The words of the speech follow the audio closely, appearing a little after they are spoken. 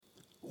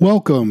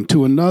Welcome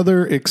to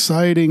another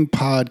exciting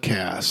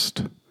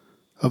podcast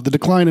of the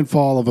decline and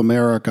fall of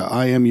America.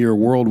 I am your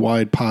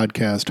worldwide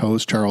podcast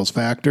host, Charles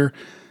Facktor,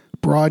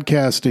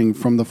 broadcasting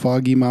from the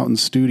Foggy Mountain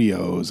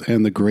Studios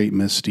and the Great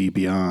Misty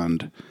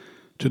beyond.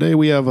 Today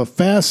we have a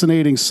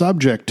fascinating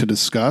subject to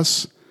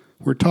discuss.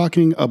 We're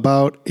talking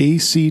about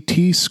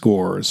ACT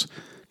scores,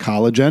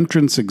 college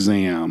entrance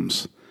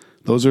exams.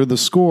 Those are the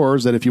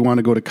scores that if you want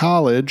to go to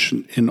college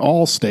in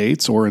all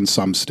states or in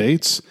some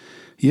states,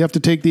 you have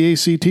to take the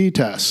ACT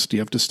test. You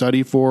have to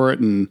study for it,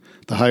 and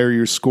the higher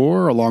your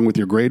score, along with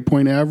your grade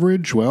point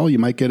average, well, you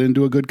might get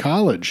into a good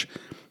college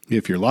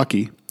if you're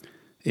lucky.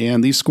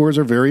 And these scores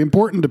are very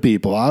important to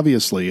people,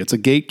 obviously. It's a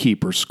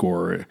gatekeeper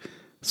score,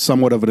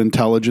 somewhat of an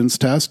intelligence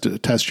test to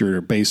test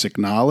your basic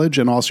knowledge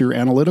and also your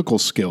analytical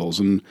skills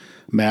in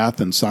math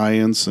and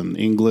science and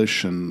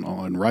English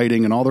and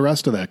writing and all the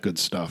rest of that good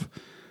stuff.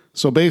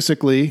 So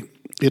basically,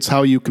 it's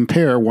how you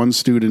compare one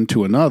student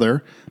to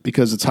another,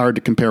 because it's hard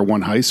to compare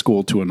one high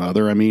school to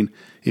another. I mean,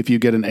 if you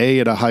get an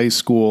A at a high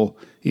school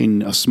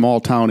in a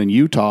small town in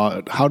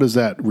Utah, how does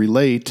that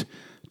relate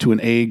to an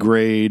A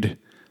grade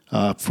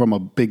from a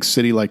big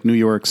city like New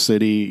York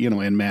City,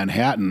 in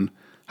Manhattan,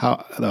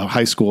 the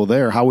high school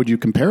there? How would you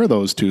compare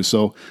those two?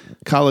 So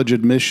college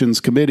admissions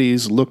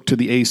committees look to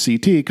the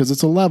ACT because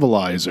it's a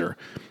levelizer.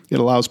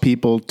 It allows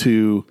people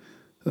to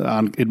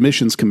on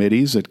admissions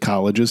committees at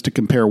colleges to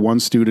compare one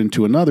student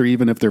to another,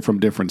 even if they're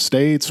from different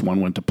states. One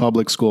went to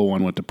public school,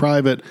 one went to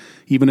private,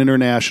 even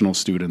international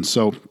students.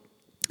 So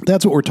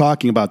that's what we're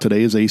talking about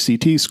today is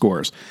ACT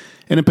scores.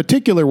 And in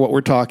particular, what we're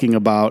talking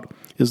about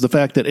is the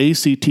fact that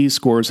ACT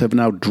scores have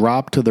now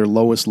dropped to their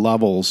lowest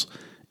levels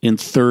in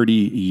 30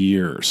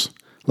 years.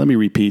 Let me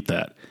repeat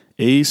that.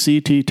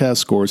 ACT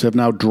test scores have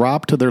now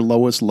dropped to their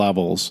lowest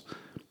levels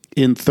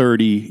in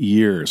 30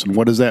 years. And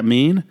what does that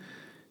mean?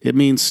 It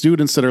means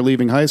students that are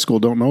leaving high school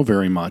don't know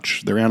very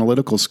much. Their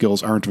analytical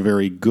skills aren't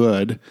very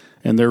good,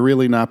 and they're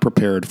really not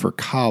prepared for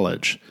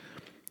college.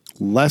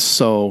 Less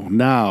so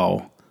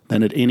now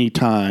than at any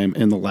time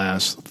in the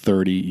last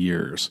 30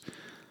 years.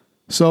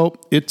 So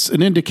it's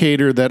an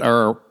indicator that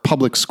our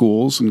public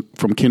schools,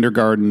 from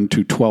kindergarten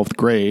to 12th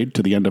grade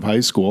to the end of high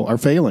school, are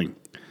failing.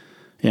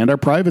 And our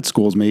private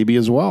schools maybe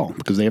as well,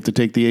 because they have to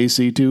take the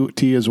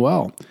ACT as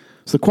well.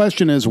 So the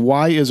question is,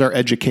 why is our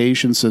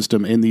education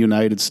system in the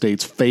United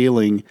States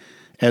failing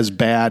as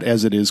bad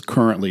as it is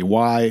currently?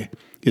 Why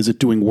is it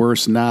doing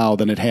worse now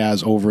than it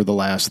has over the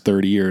last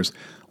 30 years?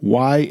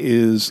 Why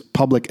is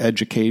public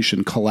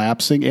education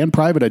collapsing, and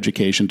private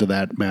education to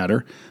that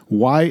matter?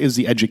 Why is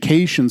the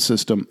education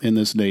system in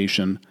this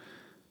nation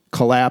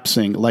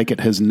collapsing like it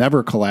has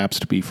never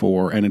collapsed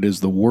before, and it is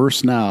the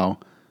worst now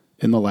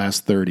in the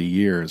last 30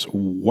 years?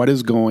 What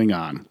is going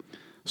on?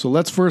 So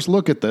let's first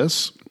look at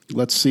this.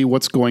 Let's see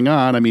what's going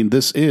on. I mean,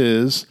 this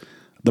is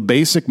the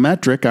basic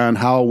metric on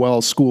how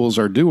well schools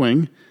are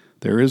doing.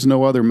 There is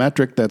no other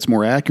metric that's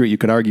more accurate. You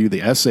could argue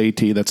the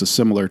SAT, that's a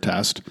similar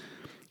test.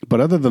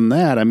 But other than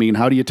that, I mean,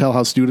 how do you tell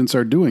how students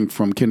are doing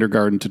from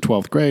kindergarten to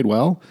 12th grade?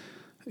 Well,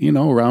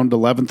 around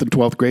 11th and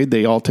 12th grade,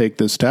 they all take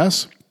this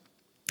test,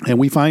 and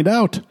we find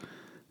out.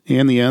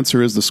 And the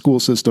answer is the school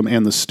system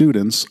and the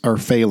students are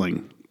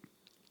failing.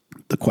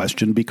 The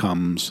question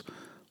becomes,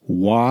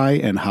 why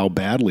and how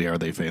badly are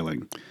they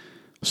failing?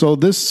 So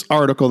this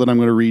article that I'm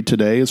going to read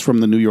today is from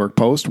the New York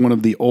Post, one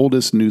of the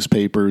oldest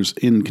newspapers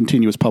in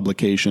continuous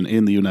publication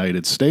in the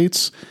United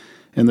States.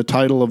 And the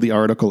title of the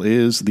article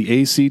is, "The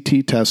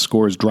ACT Test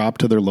Scores Drop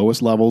to Their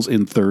Lowest Levels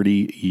in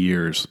 30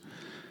 Years."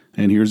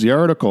 And here's the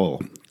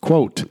article.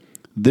 Quote,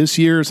 "This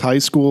year's high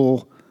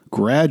school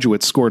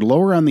graduates scored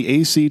lower on the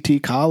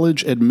ACT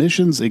college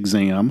admissions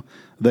exam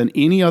than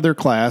any other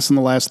class in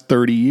the last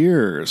 30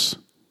 years.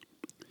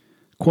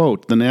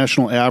 Quote, the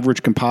national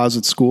average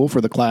composite score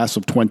for the class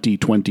of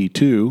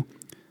 2022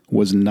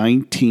 was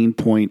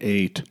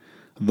 19.8,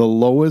 the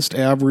lowest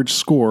average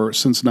score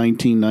since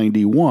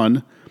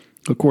 1991,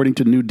 according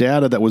to new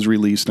data that was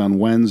released on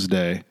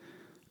Wednesday.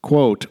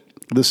 Quote,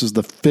 this is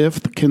the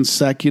fifth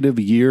consecutive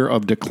year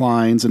of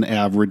declines in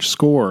average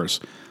scores,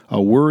 a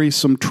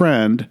worrisome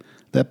trend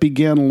that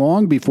began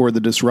long before the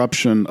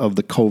disruption of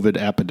the COVID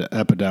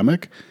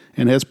epidemic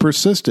and has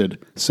persisted,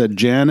 said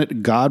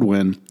Janet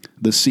Godwin,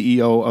 the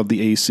CEO of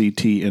the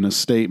ACT, in a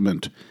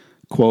statement.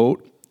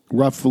 Quote,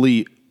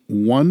 roughly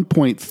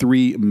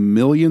 1.3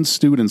 million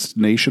students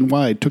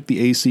nationwide took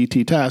the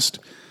ACT test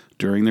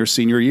during their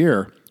senior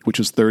year, which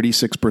is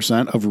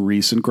 36% of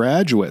recent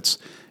graduates,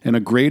 and a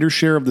greater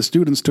share of the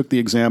students took the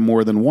exam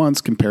more than once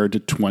compared to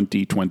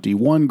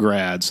 2021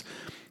 grads.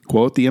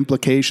 Quote, the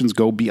implications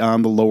go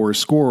beyond the lower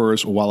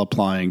scores while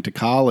applying to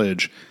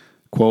college.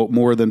 Quote,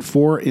 more than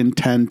 4 in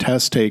 10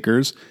 test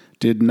takers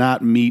did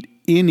not meet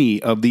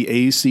any of the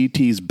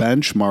ACT's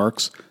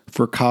benchmarks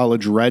for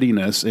college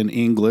readiness in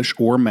English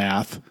or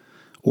math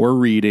or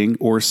reading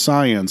or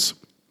science,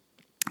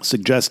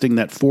 suggesting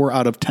that 4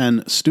 out of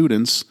 10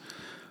 students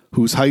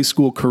whose high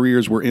school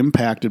careers were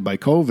impacted by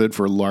COVID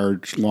for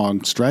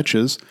long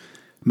stretches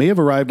may have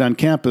arrived on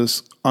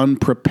campus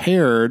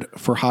unprepared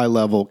for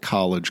high-level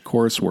college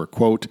coursework.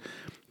 Quote,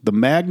 The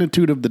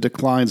magnitude of the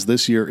declines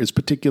this year is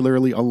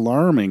particularly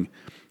alarming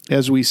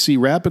as we see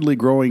rapidly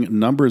growing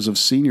numbers of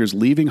seniors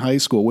leaving high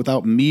school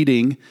without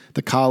meeting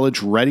the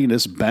college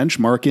readiness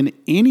benchmark in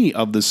any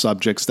of the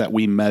subjects that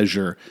we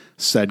measure,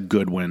 said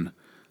Goodwin.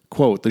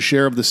 Quote, the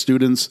share of the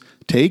students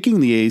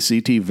taking the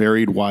ACT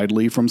varied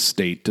widely from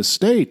state to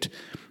state.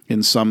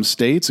 In some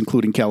states,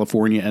 including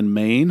California and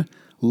Maine,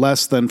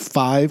 less than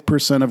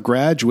 5% of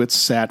graduates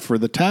sat for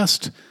the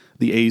test,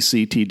 the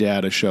ACT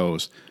data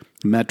shows.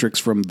 Metrics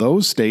from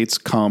those states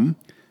come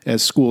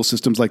as school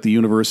systems like the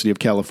University of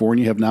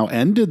California have now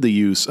ended the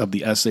use of the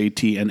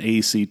SAT and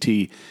ACT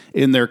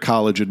in their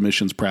college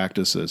admissions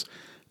practices.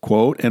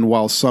 Quote, and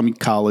while some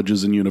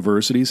colleges and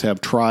universities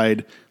have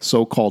tried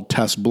so-called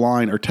test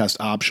blind or test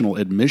optional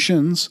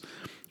admissions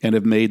and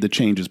have made the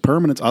changes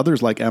permanent,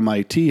 others like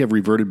MIT have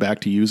reverted back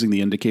to using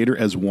the indicator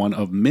as one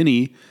of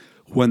many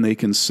when they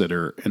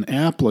consider an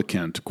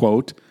applicant.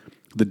 Quote,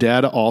 the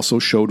data also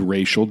showed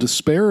racial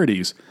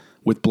disparities,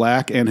 with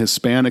Black and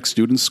Hispanic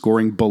students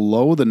scoring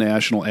below the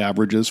national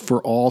averages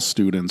for all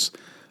students.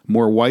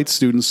 More white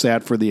students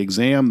sat for the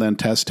exam than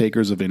test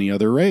takers of any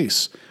other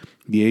race.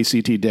 The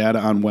ACT data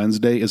on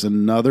Wednesday is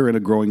another in a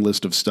growing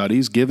list of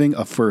studies, giving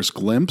a first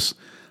glimpse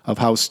of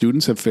how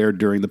students have fared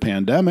during the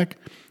pandemic,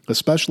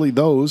 especially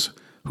those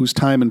whose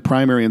time in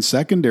primary and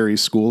secondary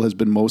school has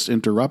been most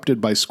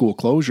interrupted by school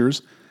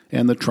closures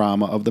and the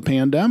trauma of the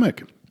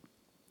pandemic.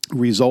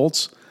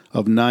 Results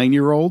of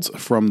 9-year-olds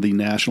from the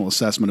National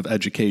Assessment of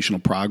Educational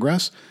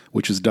Progress,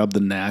 which is dubbed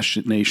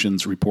the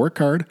nation's report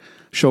card,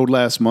 showed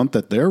last month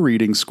that their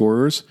reading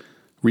scores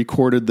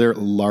recorded their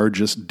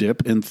largest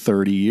dip in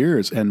 30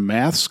 years, and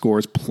math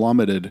scores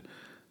plummeted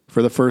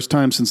for the first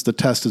time since the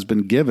test has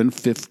been given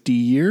 50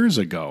 years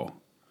ago.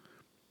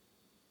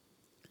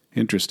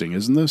 Interesting,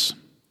 isn't this?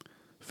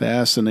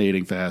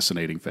 Fascinating,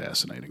 fascinating,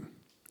 fascinating.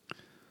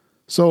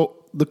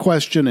 So the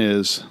question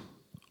is,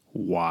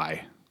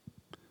 why?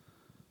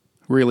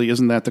 Really,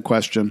 isn't that the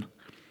question?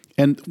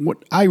 And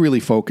what I really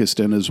focused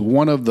in is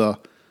one of the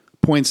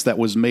points that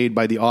was made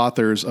by the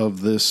authors of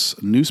this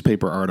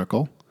newspaper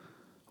article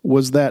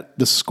was that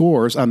the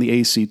scores on the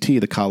ACT,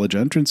 the college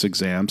entrance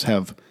exams,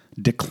 have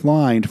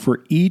declined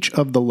for each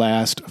of the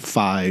last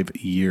 5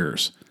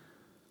 years.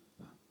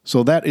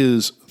 So that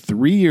is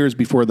 3 years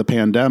before the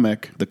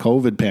pandemic, the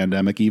COVID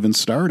pandemic, even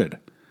started.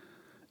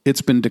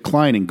 It's been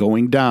declining,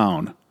 going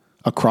down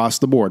across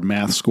the board,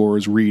 math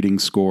scores, reading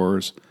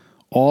scores,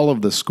 all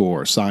of the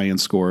scores,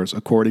 science scores,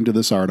 according to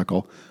this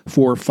article,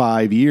 for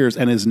 5 years,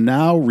 and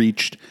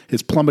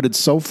it's plummeted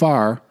so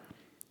far,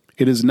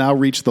 it has now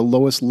reached the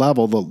lowest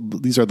level.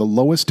 These are the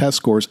lowest test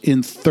scores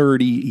in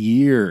 30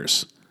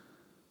 years.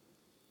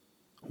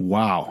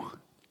 Wow.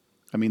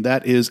 I mean,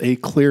 that is a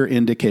clear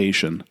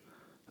indication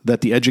that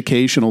the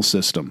educational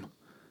system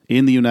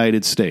in the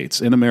United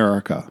States, in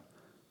America,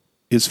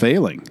 is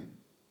failing.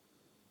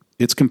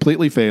 It's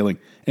completely failing.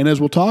 And as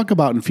we'll talk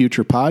about in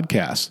future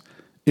podcasts,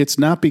 it's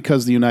not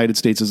because the United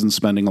States isn't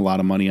spending a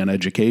lot of money on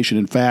education.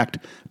 In fact,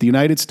 the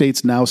United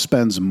States now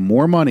spends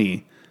more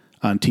money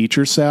on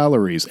teacher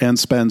salaries and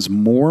spends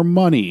more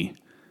money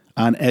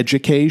on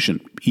education,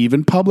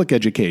 even public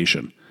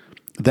education,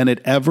 than it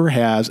ever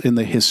has in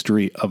the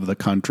history of the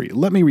country.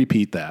 Let me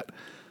repeat that.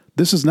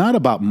 This is not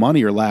about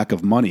money or lack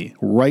of money.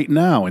 Right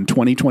now, in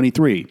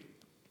 2023,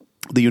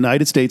 the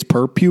United States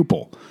per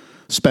pupil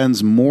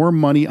spends more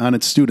money on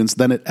its students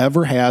than it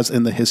ever has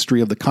in the history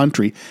of the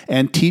country,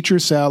 and teacher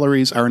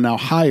salaries are now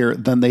higher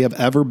than they have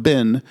ever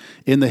been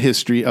in the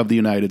history of the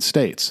United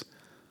States.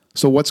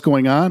 So what's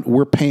going on?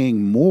 We're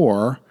paying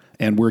more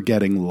and we're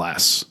getting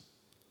less.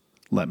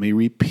 Let me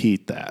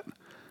repeat that.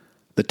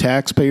 The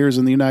taxpayers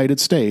in the United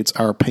States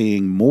are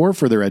paying more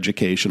for their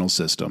educational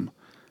system,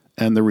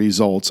 and the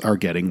results are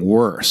getting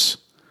worse.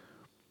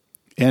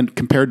 And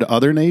compared to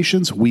other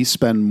nations, we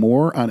spend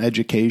more on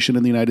education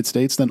in the United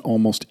States than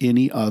almost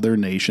any other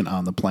nation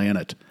on the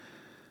planet.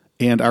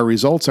 And our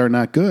results are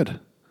not good.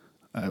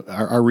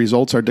 Our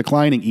results are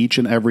declining each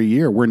and every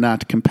year. We're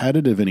not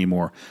competitive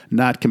anymore.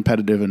 Not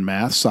competitive in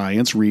math,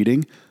 science,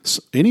 reading,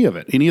 any of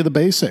it, any of the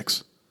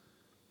basics.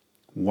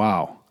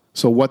 Wow.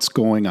 So what's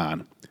going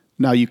on?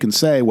 Now you can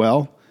say,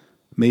 well,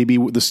 maybe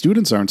the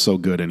students aren't so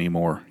good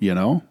anymore, you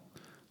know?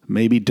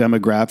 Maybe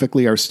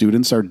demographically our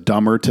students are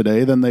dumber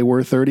today than they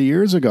were 30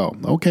 years ago.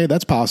 Okay,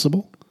 that's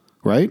possible,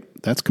 right?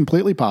 That's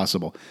completely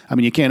possible. I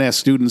mean, you can't ask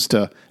students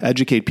to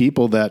educate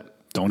people that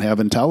don't have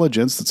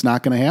intelligence. That's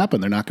not going to happen.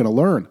 They're not going to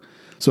learn.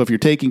 So if you're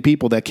taking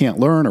people that can't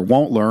learn or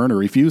won't learn or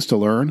refuse to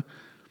learn,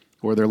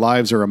 or their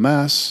lives are a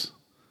mess,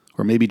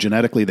 or maybe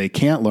genetically they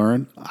can't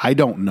learn, I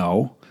don't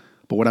know.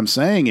 But what I'm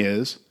saying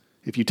is,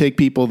 if you take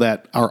people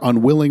that are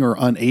unwilling or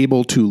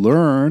unable to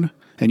learn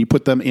and you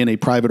put them in a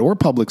private or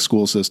public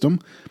school system,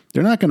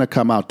 they're not going to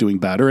come out doing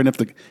better. And if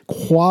the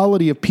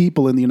quality of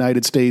people in the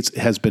United States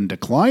has been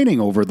declining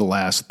over the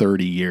last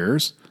 30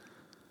 years,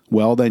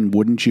 well, then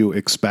wouldn't you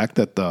expect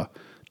that the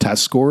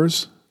test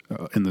scores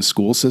in the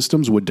school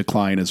systems would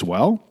decline as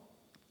well?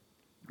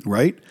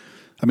 Right?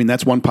 I mean,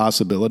 that's one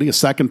possibility. A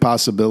second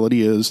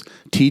possibility is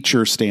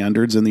teacher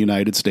standards in the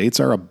United States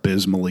are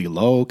abysmally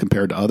low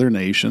compared to other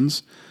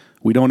nations.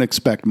 We don't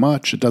expect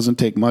much. It doesn't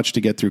take much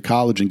to get through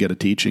college and get a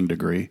teaching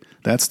degree.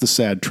 That's the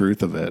sad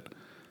truth of it.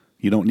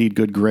 You don't need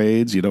good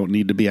grades. You don't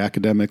need to be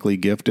academically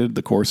gifted.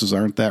 The courses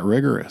aren't that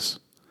rigorous.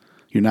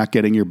 You're not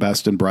getting your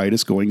best and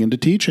brightest going into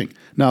teaching.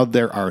 Now,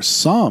 there are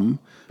some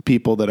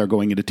people that are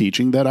going into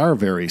teaching that are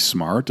very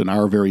smart and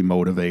are very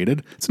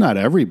motivated. It's not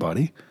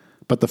everybody.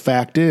 But the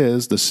fact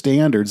is, the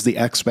standards, the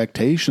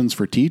expectations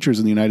for teachers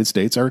in the United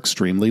States are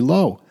extremely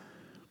low.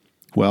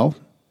 Well,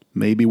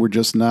 maybe we're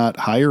just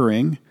not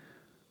hiring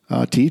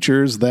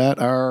teachers that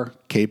are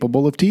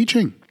capable of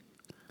teaching.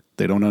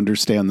 They don't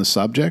understand the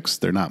subjects.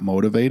 They're not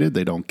motivated.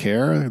 They don't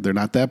care. They're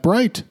not that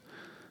bright.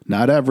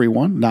 Not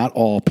everyone, not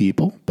all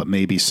people, but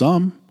maybe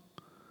some.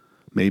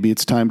 Maybe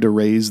it's time to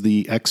raise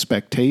the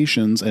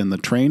expectations and the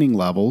training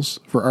levels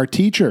for our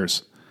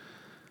teachers.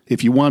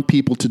 If you want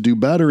people to do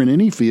better in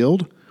any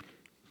field,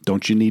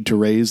 don't you need to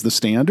raise the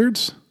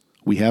standards?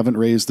 We haven't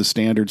raised the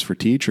standards for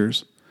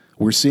teachers.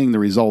 We're seeing the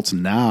results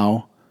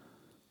now.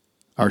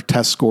 Our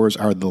test scores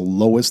are the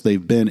lowest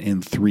they've been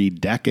in 3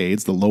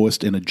 decades, the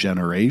lowest in a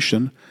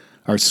generation.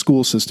 Our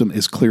school system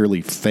is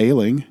clearly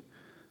failing.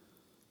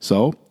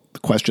 So the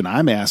question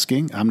I'm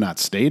asking, I'm not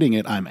stating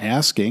it, I'm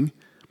asking,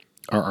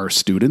 are our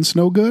students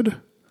no good?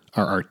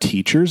 Are our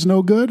teachers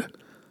no good?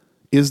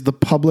 Is the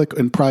public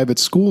and private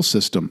school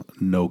system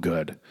no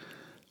good?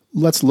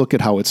 Let's look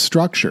at how it's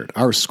structured.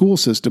 Our school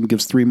system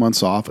gives 3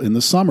 months off in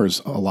the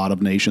summers. A lot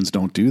of nations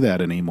don't do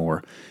that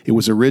anymore. It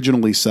was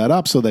originally set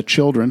up so that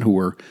children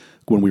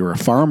when we were a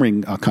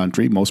farming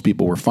country, most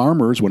people were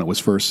farmers when it was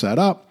first set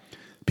up,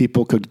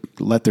 people could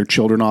let their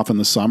children off in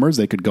the summers.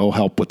 They could go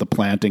help with the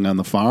planting on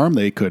the farm.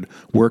 They could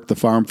work the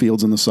farm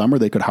fields in the summer.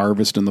 They could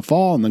harvest in the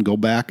fall and then go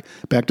back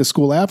to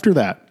school after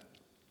that.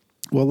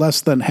 Well, less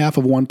than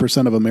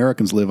 0.5% of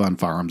Americans live on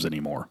farms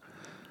anymore.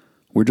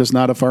 We're just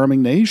not a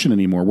farming nation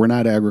anymore. We're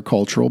not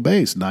agricultural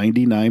based.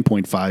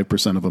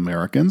 99.5% of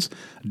Americans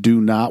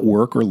do not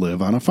work or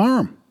live on a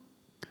farm.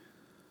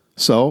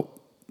 So,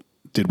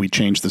 did we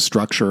change the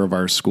structure of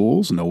our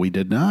schools? No, we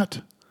did not.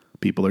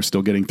 People are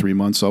still getting 3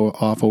 months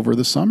off over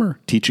the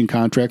summer. Teaching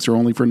contracts are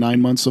only for 9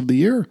 months of the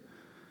year.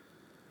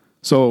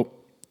 So,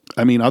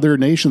 I mean, other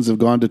nations have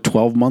gone to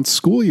 12-month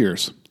school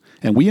years,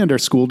 and we end our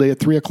school day at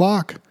 3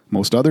 o'clock.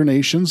 Most other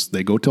nations,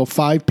 they go till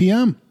 5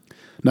 p.m.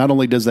 Not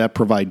only does that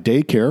provide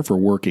daycare for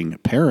working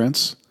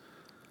parents,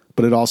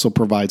 but it also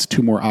provides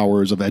 2 more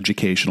hours of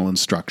educational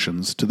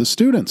instructions to the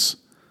students.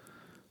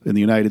 In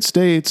the United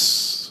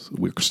States,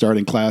 we're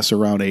starting class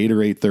around 8 or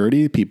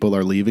 8:30. People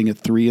are leaving at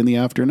 3 in the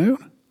afternoon,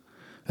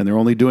 and they're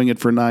only doing it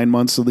for 9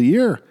 months of the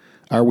year.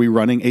 Are we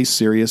running a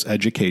serious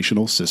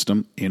educational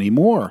system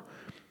anymore?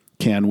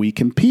 Can we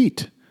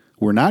compete?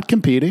 We're not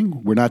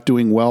competing. We're not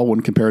doing well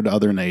when compared to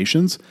other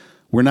nations.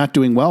 We're not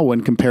doing well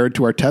when compared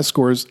to our test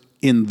scores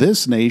in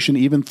this nation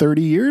even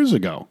 30 years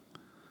ago.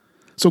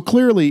 So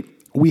clearly,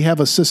 we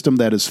have a system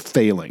that is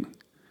failing.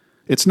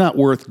 It's not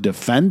worth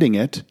defending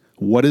it.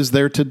 What is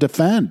there to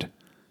defend?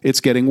 It's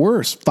getting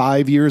worse.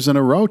 5 years in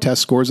a row,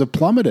 test scores have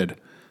plummeted.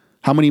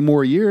 How many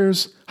more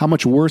years? How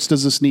much worse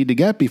does this need to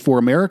get before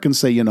Americans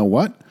say, you know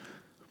what?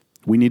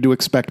 We need to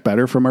expect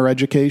better from our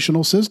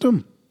educational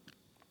system.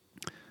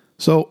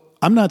 So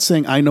I'm not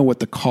saying I know what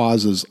the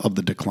causes of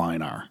the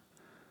decline are.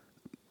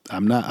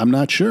 I'm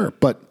not sure,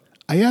 but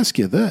I ask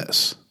you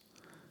this.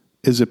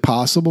 Is it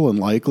possible and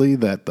likely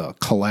that the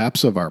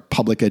collapse of our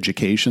public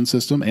education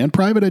system and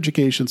private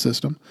education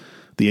system,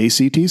 the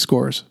ACT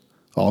scores,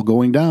 all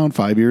going down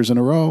 5 years in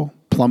a row,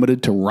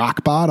 plummeted to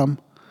rock bottom,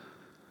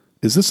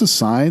 is this a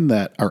sign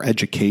that our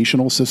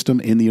educational system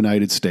in the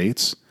United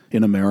States,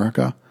 in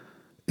America,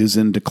 is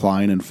in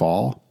decline and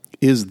fall?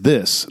 Is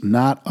this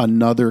not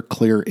another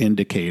clear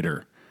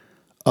indicator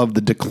of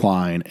the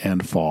decline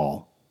and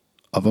fall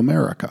of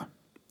America?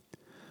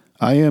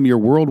 I am your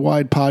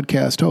worldwide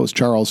podcast host,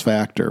 Charles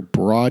Facktor,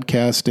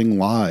 broadcasting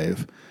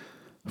live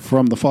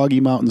from the Foggy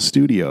Mountain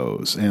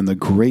Studios and the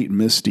great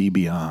misty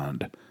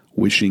beyond,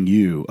 wishing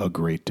you a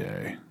great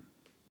day.